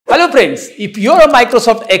friends, if you're a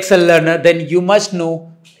Microsoft Excel learner, then you must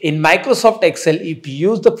know in Microsoft Excel, if you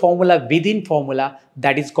use the formula within formula,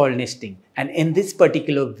 that is called nesting. And in this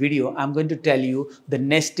particular video, I'm going to tell you the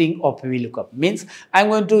nesting of Vlookup. Means I'm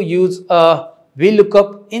going to use a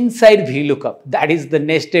Vlookup inside Vlookup. That is the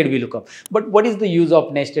nested Vlookup. But what is the use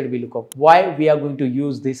of nested Vlookup? Why we are going to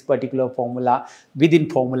use this particular formula within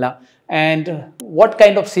formula? And what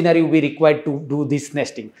kind of scenario we require to do this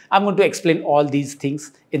nesting? I'm going to explain all these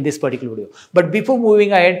things in this particular video. But before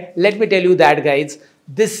moving ahead, let me tell you that guys,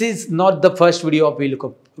 this is not the first video of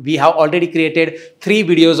Vlookup. We have already created 3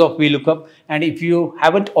 videos of Vlookup, and if you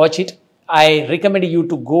haven't watched it, I recommend you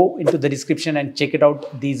to go into the description and check it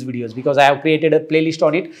out these videos, because I have created a playlist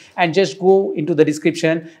on it, and just go into the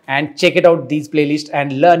description and check it out these playlists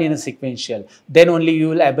and learn in a sequential. Then only you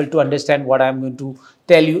will able to understand what I am going to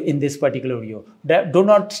tell you in this particular video. Do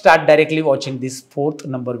not start directly watching this 4th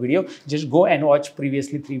number video. Just go and watch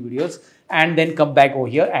previously 3 videos and then come back over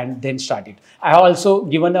here and then start it. I have also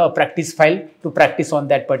given a practice file to practice on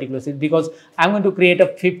that particular series, because I'm going to create a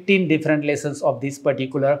 15 different lessons of this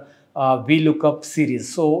particular Vlookup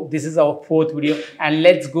series. So this is our 4th video, and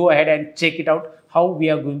let's go ahead and check it out how we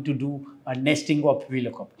are going to do a nesting of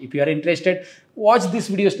Vlookup. If you are interested, watch this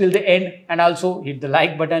video till the end, and also hit the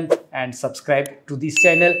like button and subscribe to this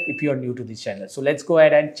channel if you are new to this channel. So let's go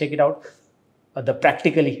ahead and check it out the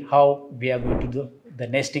practically how we are going to do the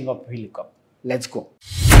nesting of Vlookup. Let's go.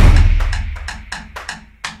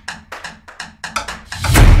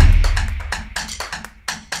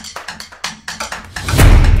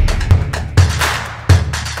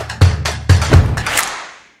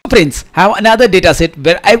 Friends, have another dataset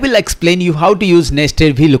where I will explain you how to use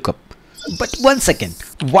nested Vlookup. But one second,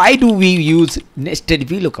 why do we use nested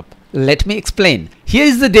Vlookup? Let me explain. Here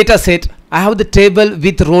is the dataset. I have the table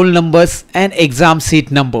with roll numbers and exam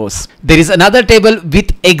seat numbers. There is another table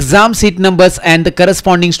with exam seat numbers and the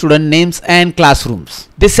corresponding student names and classrooms.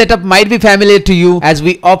 This setup might be familiar to you, as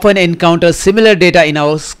we often encounter similar data in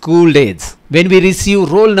our school days when we receive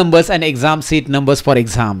roll numbers and exam seat numbers for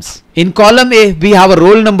exams. In column A, we have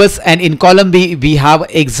roll numbers, and in column B, we have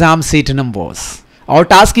exam seat numbers. Our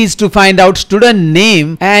task is to find out student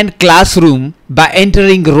name and classroom by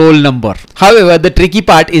entering roll number. However, the tricky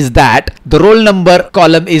part is that the roll number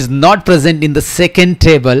column is not present in the second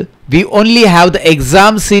table. We only have the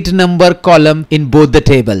exam seat number column in both the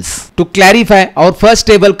tables. To clarify, our first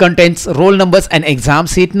table contains roll numbers and exam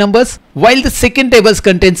seat numbers, while the second table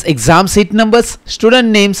contains exam seat numbers, student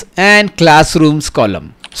names and classrooms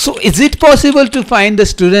column. So is it possible to find the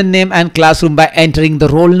student name and classroom by entering the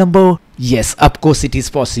roll number? Yes, of course it is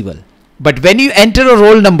possible. But when you enter a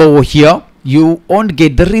roll number over here, you won't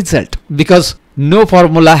get the result because no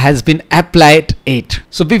formula has been applied yet.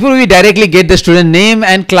 So before we directly get the student name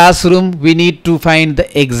and classroom, we need to find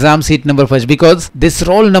the exam seat number first, because this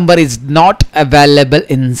roll number is not available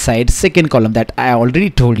inside second column that I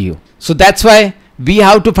already told you. So that's why we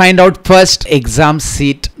have to find out first exam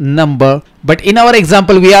seat number. But in our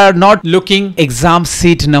example, we are not looking exam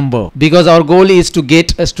seat number, because our goal is to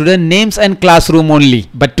get a student names and classroom only.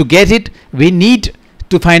 But to get it, we need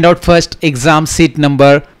to find out first exam seat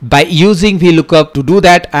number by using Vlookup. To do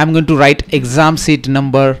that, I am going to write exam seat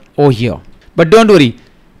number over here. But don't worry,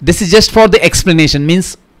 this is just for the explanation.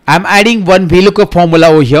 Means I'm adding one Vlookup formula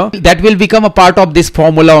over here that will become a part of this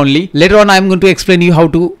formula only. Later on, I'm going to explain you how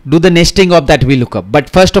to do the nesting of that Vlookup. But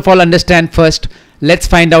first of all, understand first, let's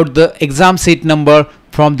find out the exam seat number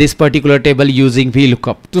from this particular table using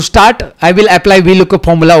Vlookup. To start, I will apply Vlookup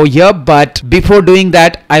formula over here, but before doing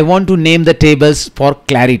that, I want to name the tables for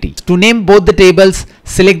clarity. To name both the tables,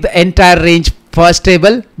 select the entire range first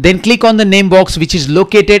table, then click on the name box which is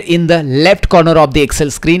located in the left corner of the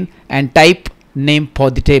Excel screen and type name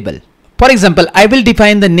for the table. For example, I will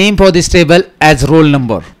define the name for this table as roll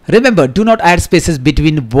number. Remember, do not add spaces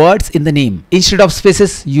between words in the name. Instead of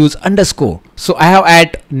spaces, use underscore. So I have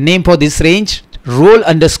add name for this range, roll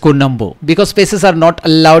underscore number, because spaces are not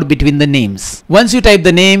allowed between the names. Once you type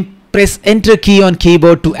the name, press enter key on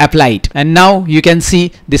keyboard to apply it. And now you can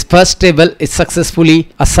see this first table is successfully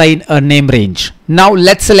assigned a name range. Now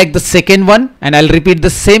let's select the second one, and I'll repeat the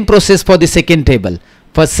same process for the second table.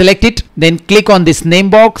 First select it, then click on this name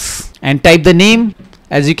box and type the name.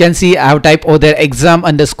 As you can see, I have typed over there exam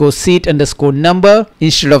underscore seat underscore number.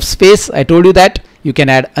 Instead of space, I told you that you can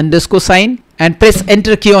add underscore sign, and press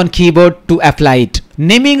enter key on keyboard to apply it.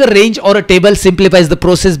 Naming a range or a table simplifies the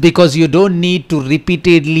process, because you don't need to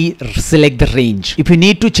repeatedly select the range. If you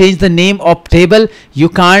need to change the name of table, you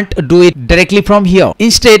can't do it directly from here.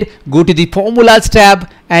 Instead, go to the formulas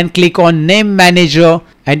tab and click on name manager,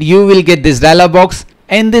 and you will get this dialog box.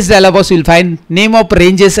 In this dialog box, you'll find name of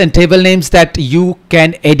ranges and table names that you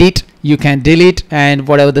can edit, you can delete, and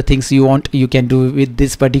whatever the things you want you can do with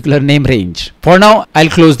this particular name range. For now, I'll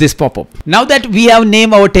close this pop-up. Now that we have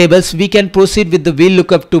named our tables, we can proceed with the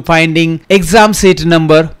VLOOKUP to finding exam seat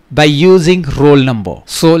number by using roll number.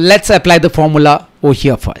 So let's apply the formula over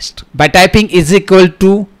here first. By typing is equal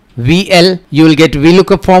to VL, you will get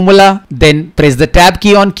VLOOKUP formula, then press the tab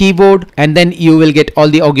key on keyboard, and then you will get all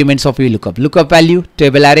the arguments of VLOOKUP. Lookup value,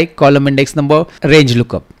 table array, column index number, range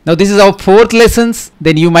lookup. Now this is our fourth lessons,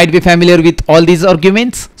 then you might be familiar with all these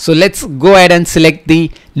arguments. So let's go ahead and select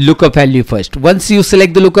the lookup value first. Once you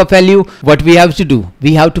select the lookup value, what we have to do?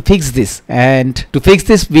 We have to fix this, and to fix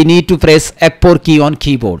this we need to press F4 key on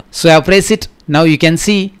keyboard. So I press it. Now you can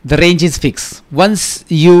see the range is fixed. Once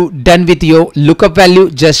you done with your lookup value,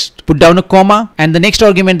 just put down a comma and the next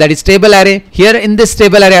argument, that is table array. Here in this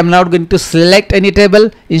table array, I'm not going to select any table.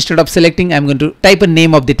 Instead of selecting, I'm going to type a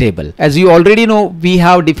name of the table. As you already know, we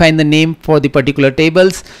have defined the name for the particular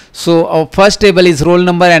tables. So our first table is roll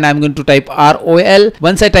number, and I'm going to type ROL.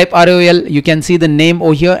 Once I type ROL, you can see the name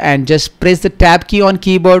over here, and just press the tab key on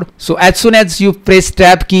keyboard. So as soon as you press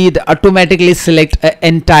tab key, it automatically select an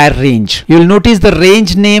entire range. You'll notice the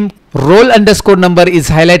range name roll underscore number is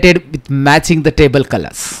highlighted with matching the table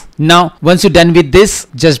colors. Now once you're done with this,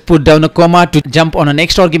 just put down a comma to jump on a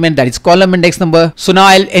next argument, that is column index number. So now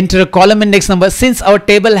I'll enter a column index number. Since our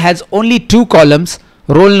table has only two columns,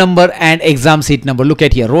 roll number and exam seat number. Look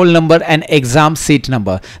at here, roll number and exam seat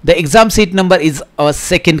number. The exam seat number is our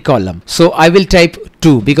second column. So I will type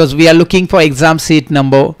 2 because we are looking for exam seat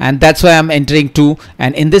number, and that's why I'm entering 2.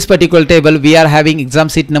 And in this particular table, we are having exam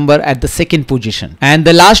seat number at the second position. And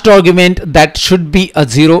the last argument, that should be a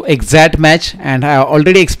 0 exact match. And I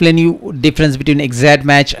already explained you difference between exact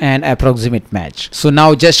match and approximate match. So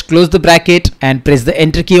now just close the bracket and press the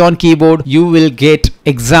enter key on keyboard. You will get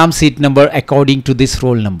exam seat number according to this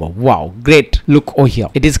roll number. Wow, great. Look over here,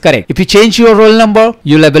 it is correct. If you change your roll number,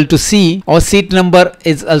 you'll able to see our seat number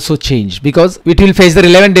is also changed because it will fetch the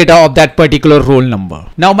relevant data of that particular roll number.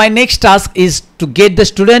 Now my next task is to get the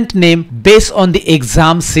student name based on the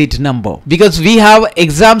exam seat number, because we have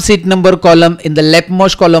exam seat number column in the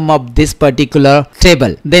leftmost column of this particular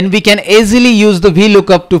table. Then we can easily use the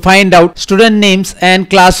VLOOKUP to find out student names and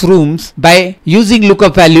classrooms by using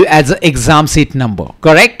lookup value as an exam seat number.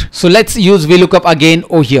 Correct? So let's use VLOOKUP again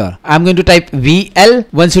over here. I'm going to type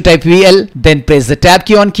VL. Once you type VL, then press the tab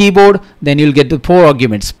key on keyboard. Then you'll get the 4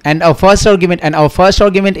 arguments. And our first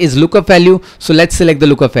argument is lookup value. So let's select the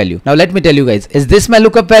lookup value. Now let me tell you guys, is this my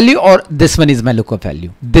lookup value or this one is my lookup value?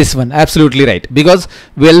 This one, absolutely right, because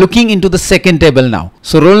we are looking into the second table now.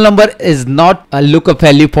 So roll number is not a lookup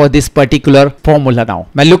value for this particular formula now.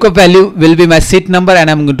 My lookup value will be my seat number, and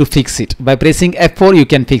I'm going to fix it. By pressing F4, you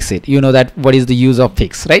can fix it. You know that what is the use of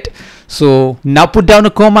fix, right? So now put down a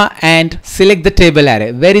comma and select the table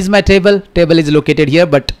array. Where is my table? Table is located here,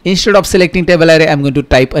 but instead of selecting table array, I'm going to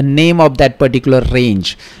type a name of that particular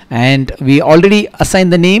range. And we already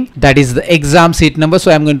assigned the name, that is the exam seat number.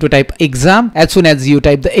 So I'm going to type exam. As soon as you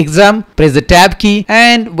type the exam, press the tab key.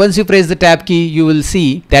 And once you press the tab key, you will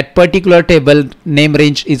see that particular table name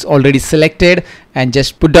range is already selected. And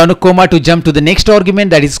just put down a comma to jump to the next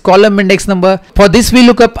argument, that is column index number. For this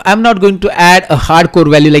VLOOKUP, I'm not going to add a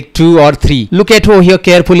hardcore value like 2 or 3. Look at over here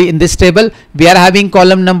carefully in this table. We are having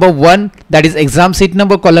column number 1, that is exam seat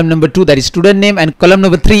number, column number 2, that is student name, and column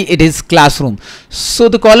number 3, it is classroom. So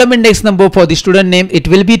the column index number for the student name, it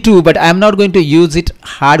will be 2, but I'm not going to use it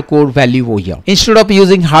hardcore value over here. Instead of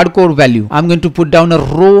using hardcore value, I'm going to put down a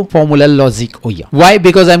row formula logic over here. Why?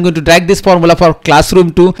 Because I'm going to drag this formula for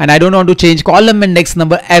classroom 2, and I don't want to change column index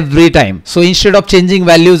number every time. So instead of changing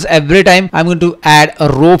values every time, I'm going to add a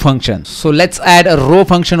row function. So let's add a row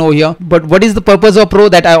function over here. But what is the purpose of row?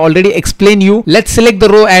 That I already explained you. Let's select the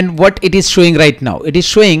row, and what it is showing right now, it is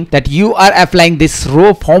showing that you are applying this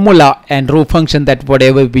row formula and row function, that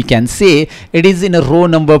whatever we can say, it is in a row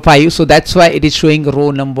number 5. So that's why it is showing row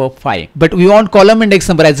number 5. But we want column index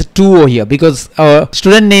number as a 2 over here, because our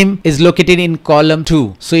student name is located in column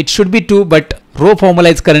 2. So it should be 2, but row formula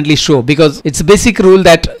is currently show, because it's a basic rule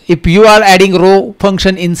that if you are adding row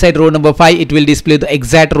function inside row number 5, it will display the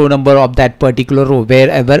exact row number of that particular row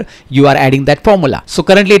wherever you are adding that formula. So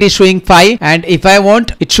currently it is showing 5, and if I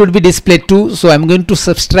want, it should be displayed 2. So I'm going to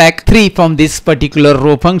subtract 3 from this particular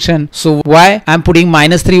row function. So why I'm putting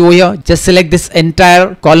 -3 over here? Just select this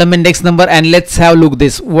entire column index number, and let's have a look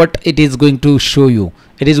this what it is going to show you.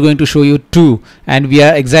 It is going to show you 2, and we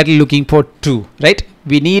are exactly looking for 2, right?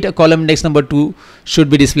 we need a column index number 2 should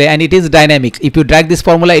be displayed, and it is dynamic. If you drag this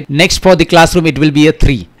formula, next for the classroom it will be a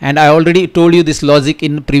 3, and I already told you this logic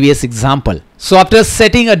in previous example. So after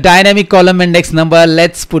setting a dynamic column index number,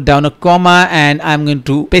 let's put down a comma, and I'm going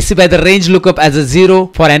to specify the range lookup as a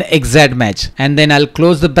 0 for an exact match, and then I'll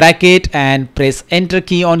close the bracket and press enter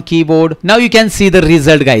key on keyboard. Now you can see the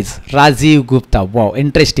result, guys. Rajiv Gupta. Wow,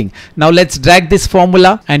 interesting. Now let's drag this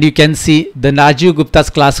formula, and you can see the Rajiv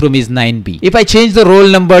Gupta's classroom is 9B. If I change the roll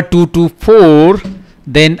number 2 to 4,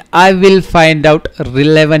 then I will find out a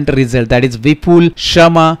relevant result, that is Vipul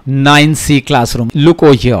Sharma 9C classroom. Look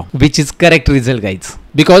over here, which is correct result, guys.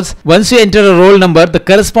 Because once you enter a roll number, the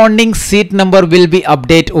corresponding seat number will be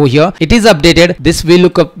updated over here. It is updated. This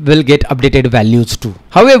VLOOKUP will get updated values too.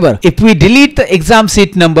 However, if we delete the exam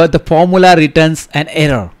seat number, the formula returns an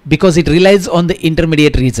error because it relies on the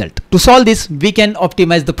intermediate result. To solve this, we can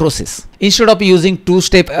optimize the process. Instead of using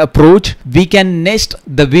two-step approach, we can nest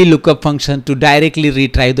the VLOOKUP function to directly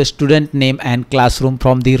retrieve the student name and classroom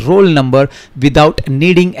from the roll number without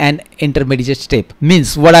needing an intermediate step.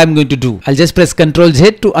 Means what I'm going to do, I'll just press Ctrl Z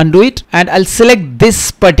to undo it, and I'll select this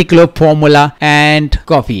particular formula and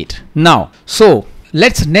copy it. Now, so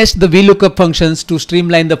let's nest the VLOOKUP functions to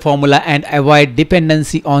streamline the formula and avoid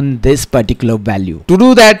dependency on this particular value. To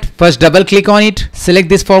do that, first double click on it, select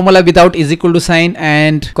this formula without is equal to sign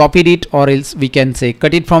and copy it, or else we can say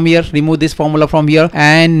cut it from here, remove this formula from here,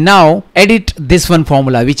 and now edit this one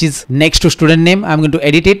formula which is next to student name. I'm going to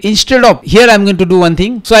edit it. Instead of here, I'm going to do one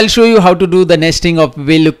thing. So I'll show you how to do the nesting of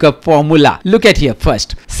VLOOKUP formula. Look at here.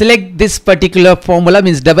 First, select this particular formula,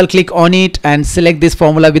 means double click on it and select this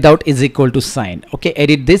formula without is equal to sign. Okay,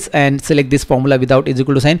 edit this and select this formula without is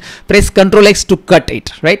equal to sign. Press Ctrl X to cut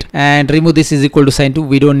it, right? And remove this is equal to sign too.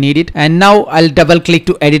 We don't need it. And now I'll double click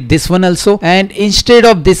to edit this one also. And instead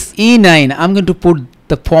of this E9, I'm going to put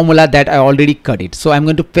the formula that I already cut it. So I'm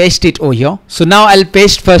going to paste it over here. So now I'll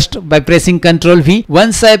paste first by pressing Ctrl V.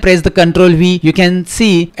 Once I press the Ctrl V, you can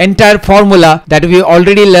see entire formula that we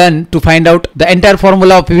already learned to find out the entire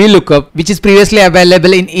formula of VLOOKUP, which is previously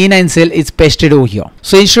available in E9 cell, is pasted over here.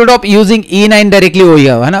 So instead of using E9 directly over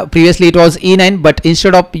here, previously it was E9, but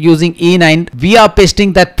instead of using E9, we are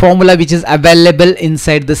pasting that formula which is available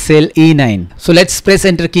inside the cell E9. So let's press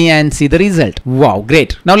enter key and see the result. Wow,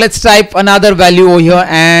 great. Now let's type another value over here,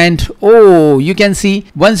 and oh, you can see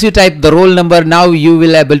once you type the roll number, now you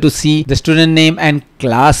will able to see the student name and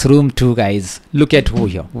classroom too, guys. Look at over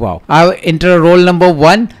here. Wow, I enter roll number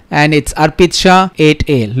 1 and it's Arpit Shah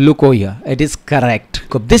 8A. Look over here, it is correct.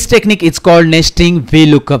 This technique is called nesting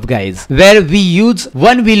VLOOKUP, guys, where we use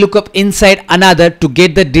one VLOOKUP inside another to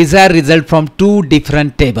get the desired result from two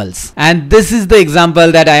different tables. And this is the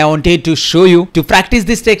example that I wanted to show you. To practice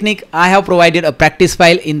this technique, I have provided a practice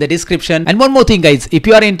file in the description. And one more thing, guys, if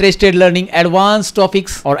you are interested learning advanced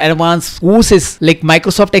topics or advanced courses like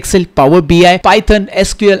Microsoft Excel, Power BI, Python,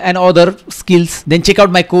 SQL and other skills, then check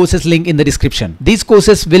out my courses link in the description. These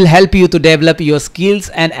courses will help you to develop your skills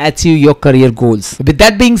and achieve your career goals. With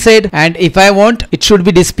that being said, and if I want, it should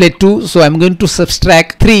be displayed 2, so I'm going to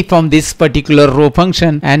subtract 3 from this particular row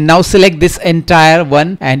function, and now select this entire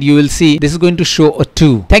one, and you will see this is going to show a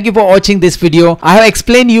 2. Thank you for watching this video. I have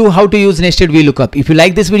explained you how to use nested VLOOKUP. If you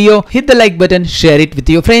like this video, hit the like button, share it with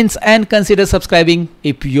your friends, and consider subscribing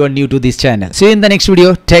if you are new to this channel. See you in the next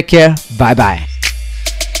video. Take care. Bye bye.